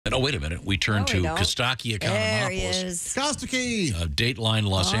Oh, wait a minute. We turn to Costaki, There he Economopoulos. is. Costaki. Dateline,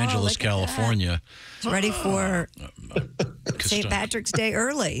 Los Angeles, California. It's ready for St. Patrick's Day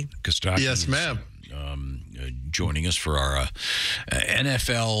early. Costaki. Yes, ma'am. Joining us for our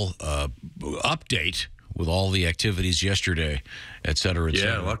NFL update with all the activities yesterday, et cetera, et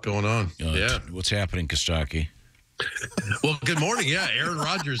cetera. Yeah, a lot going on. What's happening, Costaki? Well, good morning. Yeah, Aaron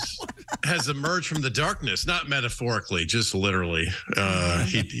Rodgers has emerged from the darkness, not metaphorically, just literally.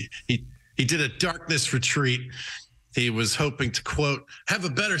 He did a darkness retreat. He was hoping to, quote, have a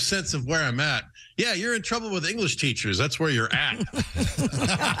better sense of where I'm at. Yeah, you're in trouble with English teachers. That's where you're at.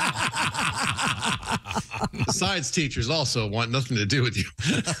 Science teachers also want nothing to do with you.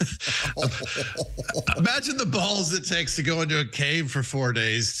 Imagine the balls it takes to go into a cave for 4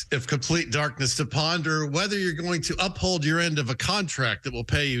 days of complete darkness to ponder whether you're going to uphold your end of a contract that will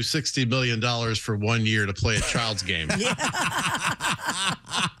pay you $60 million for 1 year to play a child's game.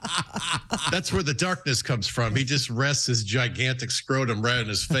 That's where the darkness comes from. He just rests his gigantic scrotum right in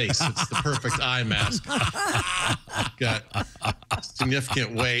his face. It's the perfect eye mask. Got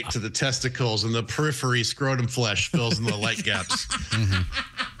significant weight to the testicles, and the periphery scrotum flesh fills in the light gaps.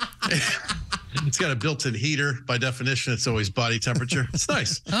 It's got a built-in heater. By definition, it's always body temperature. It's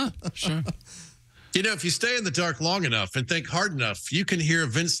nice. Sure. You know, if you stay in the dark long enough and think hard enough, you can hear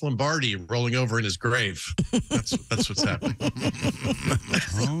Vince Lombardi rolling over in his grave. That's what's happening.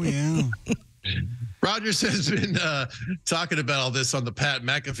 Oh, yeah. Rodgers has been talking about all this on the Pat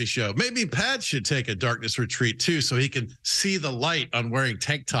McAfee show. Maybe Pat should take a darkness retreat, too, so he can see the light on wearing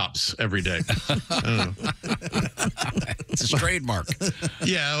tank tops every day. I don't know. It's a trademark.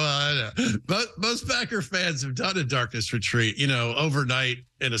 Yeah, well, I know. But most Packer fans have done a darkness retreat, you know, overnight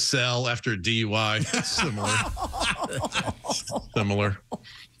in a cell after a DUI. It's similar.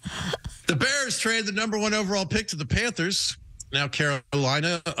 The Bears traded the #1 overall pick to the Panthers. Now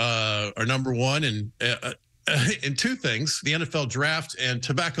Carolina are #1 in two things: the NFL draft and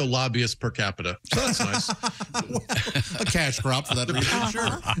tobacco lobbyists per capita. So that's nice. A cash crop for that reason,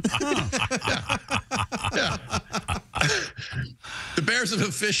 sure. Yeah. The Bears have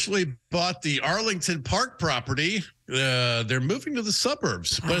officially bought the Arlington Park property. They're moving to the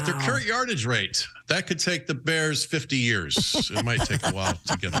suburbs, but at their current yardage rate, that could take the Bears 50 years. It might take a while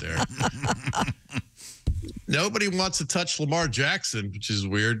to get there. Nobody wants to touch Lamar Jackson, which is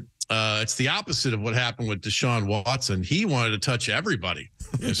weird. It's the opposite of what happened with Deshaun Watson. He wanted to touch everybody.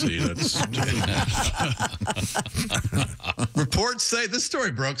 You see, that's reports say this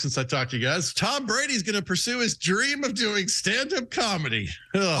story broke since I talked to you guys. Tom Brady's going to pursue his dream of doing stand-up comedy.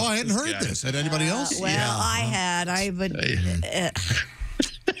 Oh, I hadn't heard this. Had anybody else? Well, yeah. I had. I would.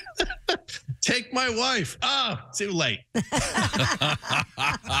 Take my wife. Oh, too late.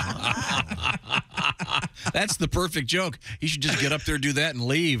 That's the perfect joke. He should just get up there, do that, and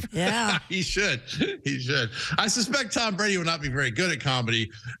leave. Yeah. He should. I suspect Tom Brady will not be very good at comedy,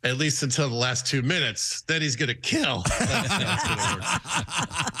 at least until the last 2 minutes. Then he's going to kill. That's going to work.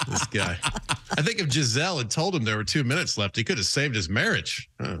 This guy. I think if Giselle had told him there were 2 minutes left, he could have saved his marriage.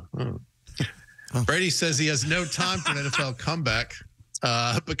 Brady says he has no time for an NFL comeback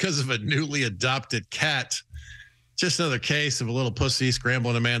because of a newly adopted cat. Just another case of a little pussy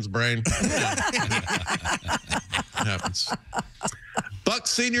scrambling a man's brain. Happens. Bucs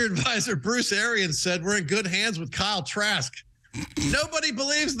senior advisor Bruce Arians said we're in good hands with Kyle Trask. Nobody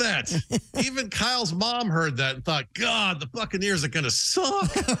believes that. Even Kyle's mom heard that and thought, God, the Buccaneers are going to suck.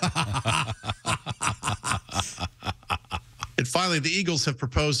 And finally, the Eagles have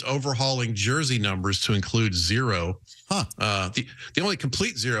proposed overhauling jersey numbers to include 0. The only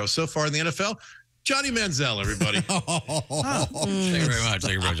complete 0 so far in the NFL. Johnny Manziel, everybody. Thank you very much.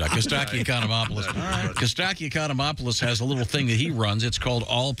 Costaki Economopoulos. Costaki Economopoulos has a little thing that he runs. It's called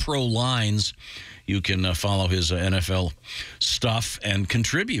All Pro Lines. You can follow his NFL stuff and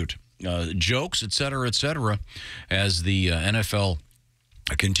contribute jokes, et cetera, as the NFL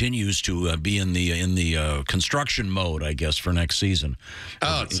continues to be in the construction mode, I guess, for next season.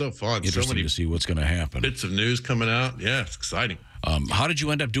 Oh, it's so fun. Interesting so many to see what's going to happen. Bits of news coming out. Yeah, it's exciting. How did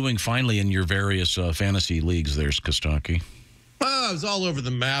you end up doing finally in your various fantasy leagues there, Costaki? I was all over the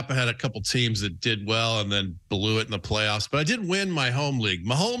map. I had a couple teams that did well and then blew it in the playoffs. But I did win my home league.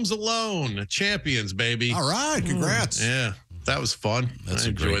 Mahomes alone. Champions, baby. All right. Congrats. Yeah. That was fun. I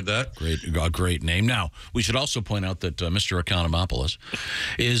enjoyed that. Great name. Now, we should also point out that Mr. Economopoulos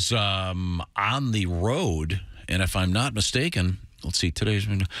is on the road. And if I'm not mistaken, let's see, today's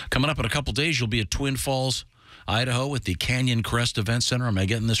coming up in a couple days, you'll be at Twin Falls, Idaho at the Canyon Crest Event Center. Am I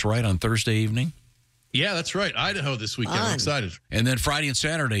getting this right on Thursday evening? Yeah, that's right. Idaho this weekend. I'm excited. And then Friday and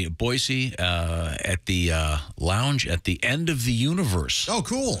Saturday, Boise at the lounge at the end of the universe. Oh,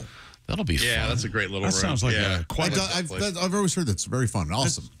 cool. That'll be fun. Yeah, that's a great little That room. sounds like I've always heard that's very fun.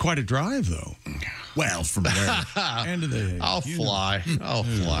 Awesome. That's quite a drive, though. Well, from there. End of the I'll fly. I'll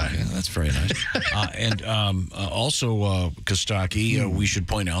fly. Yeah, that's very nice. And also, Costaki, we should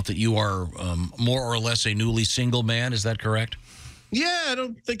point out that you are more or less a newly single man. Is that correct? Yeah, I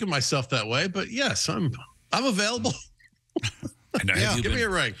don't think of myself that way, but yes, I'm available. Now, Give me a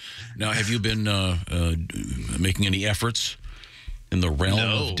ring. Now, have you been making any efforts in the realm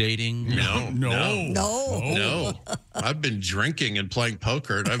of dating? No. I've been drinking and playing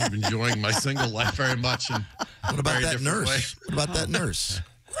poker, and I've been enjoying my single life very much. And what about that nurse? What about that nurse?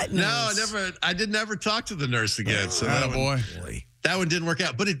 No, I did never talk to the nurse again. So that one didn't work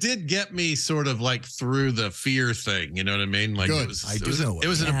out, but it did get me sort of like through the fear thing. You know what I mean? Like Good. it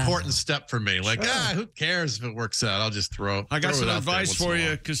was an important step for me. Like, who cares if it works out? I'll just throw. I got throw some it out advice there for once in a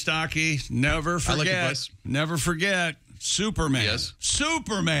you, while. Kostaki. Never forget. Never forget. Superman. Yes.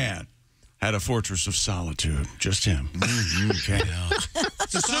 Superman had a fortress of solitude. Just him. Okay.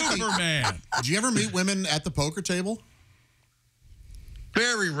 Superman. Did you ever meet women at the poker table?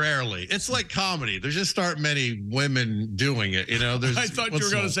 Very rarely. It's like comedy. There just aren't many women doing it. You know, there's. I thought you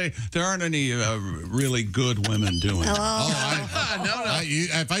were going to say there aren't any really good women doing it. No.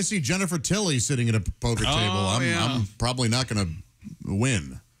 If I see Jennifer Tilly sitting at a poker table, I'm probably not going to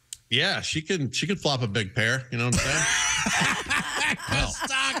win. Yeah, she could flop a big pair. You know what I'm saying?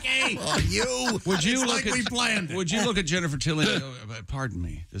 Costaki! Would you look we planned it. Would you look at Jennifer Tilly and go, pardon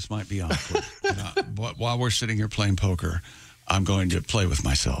me, this might be awkward. But while we're sitting here playing poker, I'm going to play with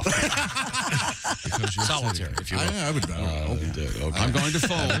myself. Solitaire, if you will. I would. Okay. I'm going to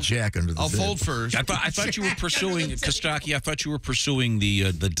fold. Jack under the I'll bed. fold first. I thought you were pursuing, Kostaki, I thought you were pursuing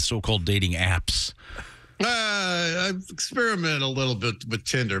the so-called dating apps. I've experimented a little bit with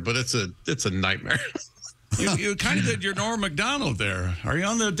Tinder, but it's a nightmare. You kind of did your Norm Macdonald there. Are you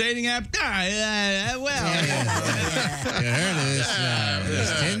on the dating app? There it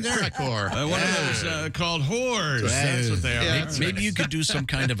is. Tinder. One of those called whores. That's what they are. Yeah. Maybe you could do some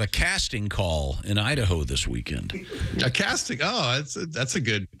kind of a casting call in Idaho this weekend. A casting. Oh, that's a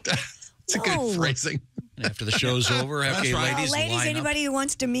good. It's a good phrasing. After the show's over, okay, ladies, line anybody who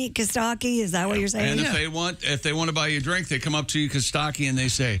wants to meet Costaki, is that what you're saying? And if they want to buy you a drink, they come up to you, Costaki, and they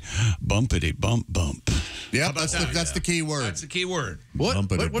say, bumpity bump bump. Yep, that's the key word. That's the key word. What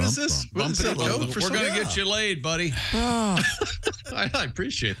is this? What is that joke for We're going to something? get you laid, buddy. Oh, I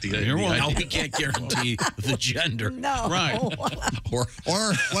apprecight the You're welcome. Now, we can't guarantee the gender. no. Right. Or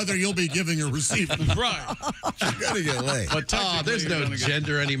whether you'll be giving or receiving. Right. You gotta get laid. But There's no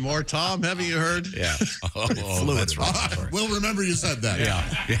gender anymore, Tom. Haven't you heard? Yeah. That's right. We'll remember you said that. Yeah,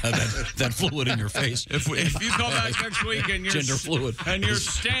 that fluid in your face. If you call back next week and you're Gender fluid. and you're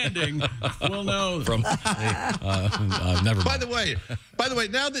standing, we'll know. From never mind. By the way,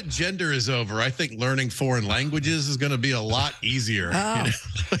 now that gender is over, I think learning foreign languages is going to be a lot easier.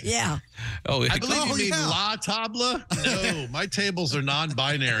 Yeah. Oh, I believe you mean la table. No, my tables are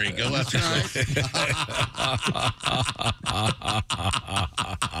non-binary. Go after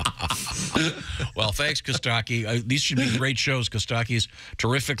Well, thanks, Costaki. These should be great shows. Kostaki's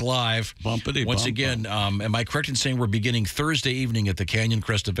terrific live. Bumpity Once bump, again, am I correct in saying we're beginning Thursday evening at the Canyon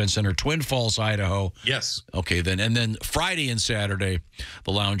Crest Event Center, Twin Falls, Idaho? Yes. Okay, then. And then Friday and Saturday,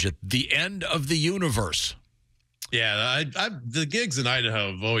 the lounge at the end of the universe. Yeah, the gigs in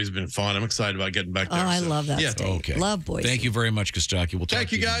Idaho have always been fun. I'm excited about getting back there. Oh, I love that state. Okay. Love Boise. Thank you very much, Costaki. We'll talk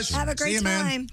Thank to you, guys. Have a great See you, man. time.